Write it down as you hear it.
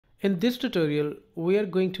In this tutorial, we are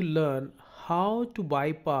going to learn how to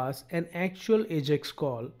bypass an actual Ajax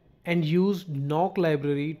call and use Nock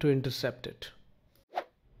library to intercept it.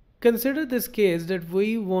 Consider this case that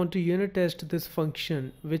we want to unit test this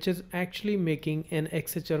function which is actually making an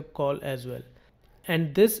XHR call as well.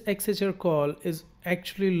 And this XHR call is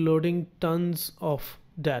actually loading tons of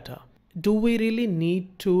data. Do we really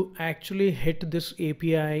need to actually hit this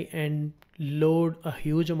API and load a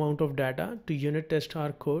huge amount of data to unit test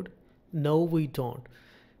our code? No, we don't.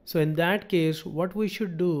 So in that case, what we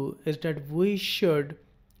should do is that we should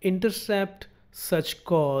intercept such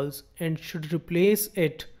calls and should replace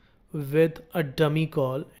it with a dummy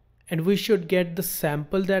call, and we should get the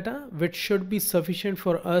sample data which should be sufficient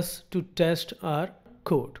for us to test our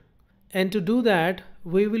code. And to do that,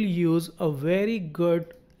 we will use a very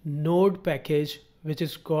good node package which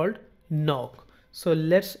is called Nock. So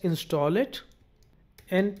let's install it.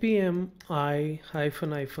 npm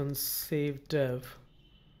i-save dev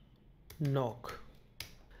Nock.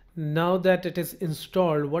 Now that it is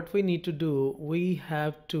installed, what we need to do, we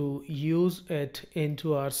have to use it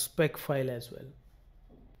into our spec file as well.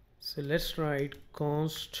 So let's write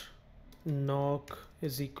const Nock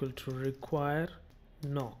is equal to require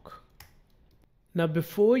Nock. Now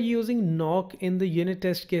before using Nock in the unit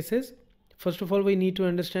test cases, first of all we need to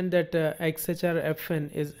understand that XHR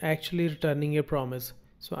fn is actually returning a promise.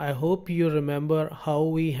 So I hope you remember how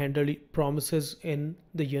we handle promises in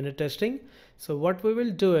the unit testing. So what we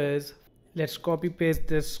will do is, let's copy paste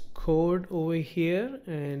this code over here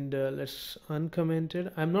and let's uncomment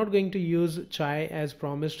it. I'm not going to use chai as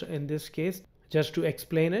promised in this case, just to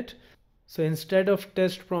explain it. So instead of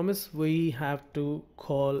test promise, we have to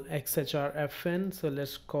call XHR fn. So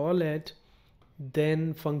let's call it,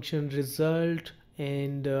 then function result,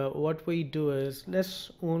 and what we do is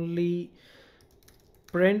let's only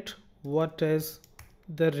print what is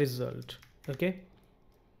the result. Okay,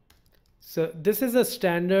 so this is a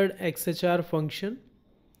standard XHR function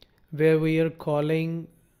where we are calling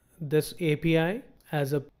this API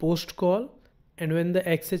as a post call, and when the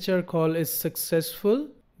XHR call is successful,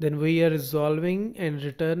 then we are resolving and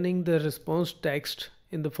returning the response text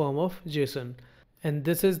in the form of JSON. And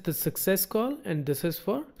this is the success call and this is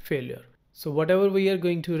for failure. So whatever we are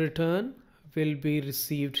going to return will be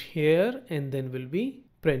received here and then will be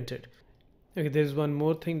printed. Okay, there's one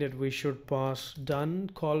more thing that we should pass done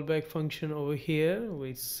callback function over here.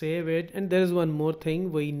 We save it, and there is one more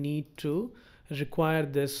thing, we need to require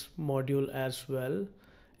this module as well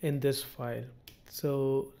in this file.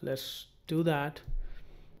 So let's do that.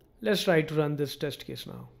 Let's try to run this test case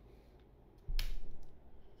now.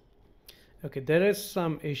 Okay, there is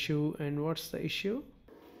some issue, and what's the issue?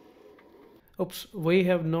 Oops, we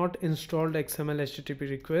have not installed XML HTTP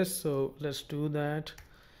request, so let's do that.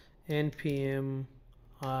 npm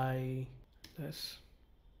I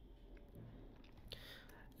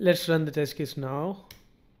let's run the test case now.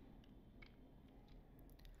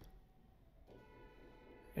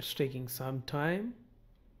 It's taking some time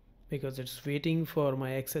because it's waiting for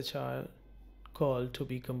my XHR call to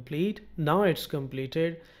be complete. Now it's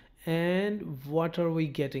completed, and what are we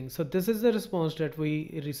getting? So this is the response that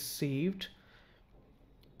we received.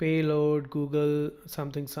 Payload, Google,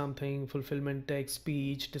 something, something, fulfillment text,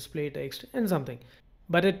 speech, display text, and something.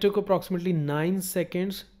 But it took approximately 9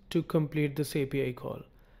 seconds to complete this API call.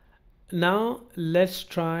 Now let's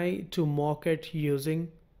try to mock it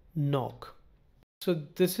using Nock. So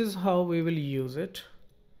this is how we will use it.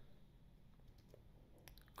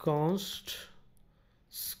 Const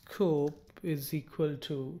scope is equal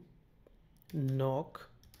to Nock,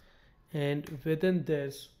 and within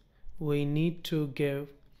this we need to give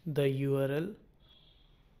the URL,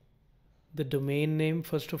 the domain name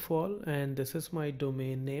first of all, and this is my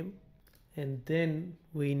domain name, and then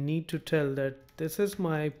we need to tell that this is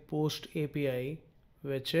my post API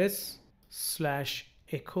which is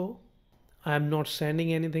 /echo. I am not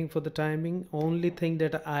sending anything for the timing. Only thing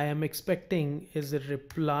that I am expecting is a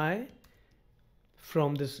reply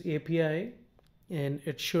from this API, and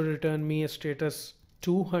it should return me a status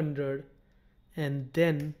 200, and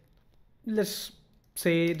then let's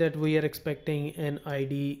say that we are expecting an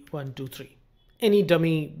ID 123. Any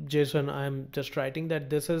dummy JSON, I'm just writing that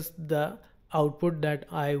this is the output that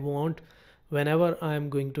I want whenever I'm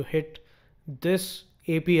going to hit this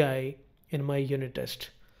API in my unit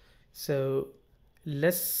test. So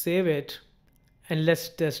let's save it and let's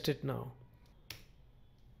test it now.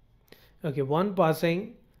 Okay, one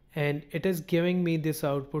passing, and it is giving me this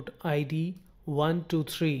output ID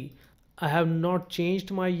 123. I have not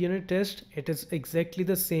changed my unit test. It is exactly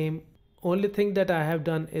the same. Only thing that I have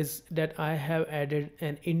done is that I have added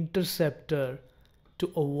an interceptor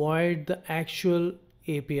to avoid the actual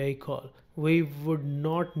API call. We would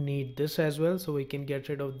not need this as well, so we can get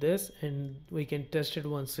rid of this and we can test it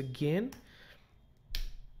once again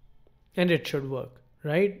and it should work,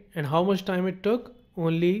 right? And how much time it took?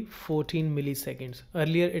 Only 14 milliseconds.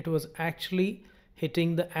 Earlier it was actually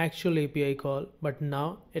hitting the actual API call, but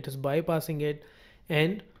now it is bypassing it,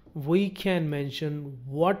 and we can mention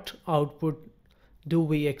what output do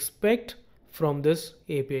we expect from this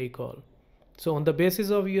API call. So on the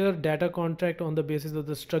basis of your data contract, on the basis of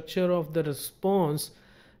the structure of the response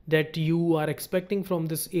that you are expecting from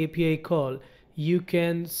this API call, you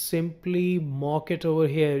can simply mock it over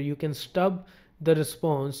here. You can stub the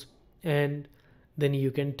response and then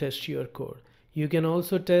you can test your code. You can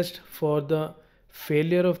also test for the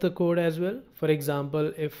failure of the code as well. For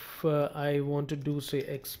example, if I want to do, say,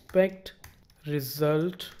 expect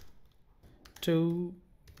result to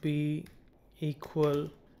be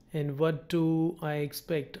equal, and what do I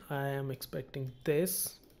expect? I am expecting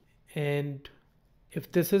this, and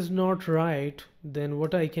if this is not right, then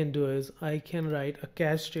what I can do is I can write a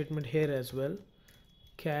catch statement here as well.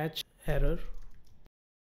 Catch error,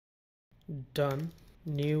 done,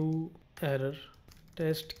 new error,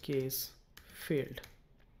 test case failed.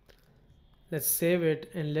 Let's save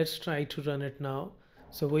it and let's try to run it now.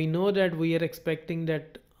 So we know that we are expecting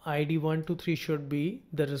that ID 123 should be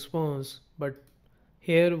the response, but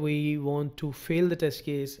here we want to fail the test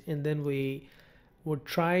case, and then we would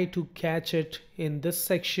try to catch it in this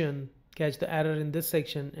section, catch the error in this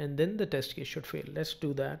section, and then the test case should fail. Let's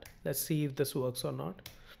do that. Let's see if this works or not.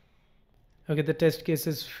 Okay, the test case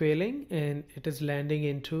is failing and it is landing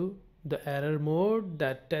into the error mode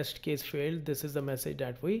that test case failed. This is the message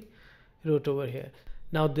that we wrote over here.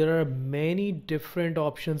 Now there are many different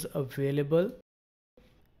options available,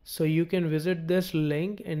 so you can visit this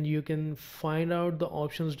link and you can find out the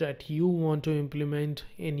options that you want to implement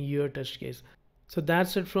in your test case. So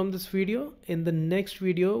that's it from this video. In the next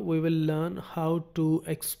video, we will learn how to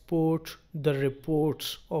export the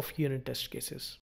reports of unit test cases.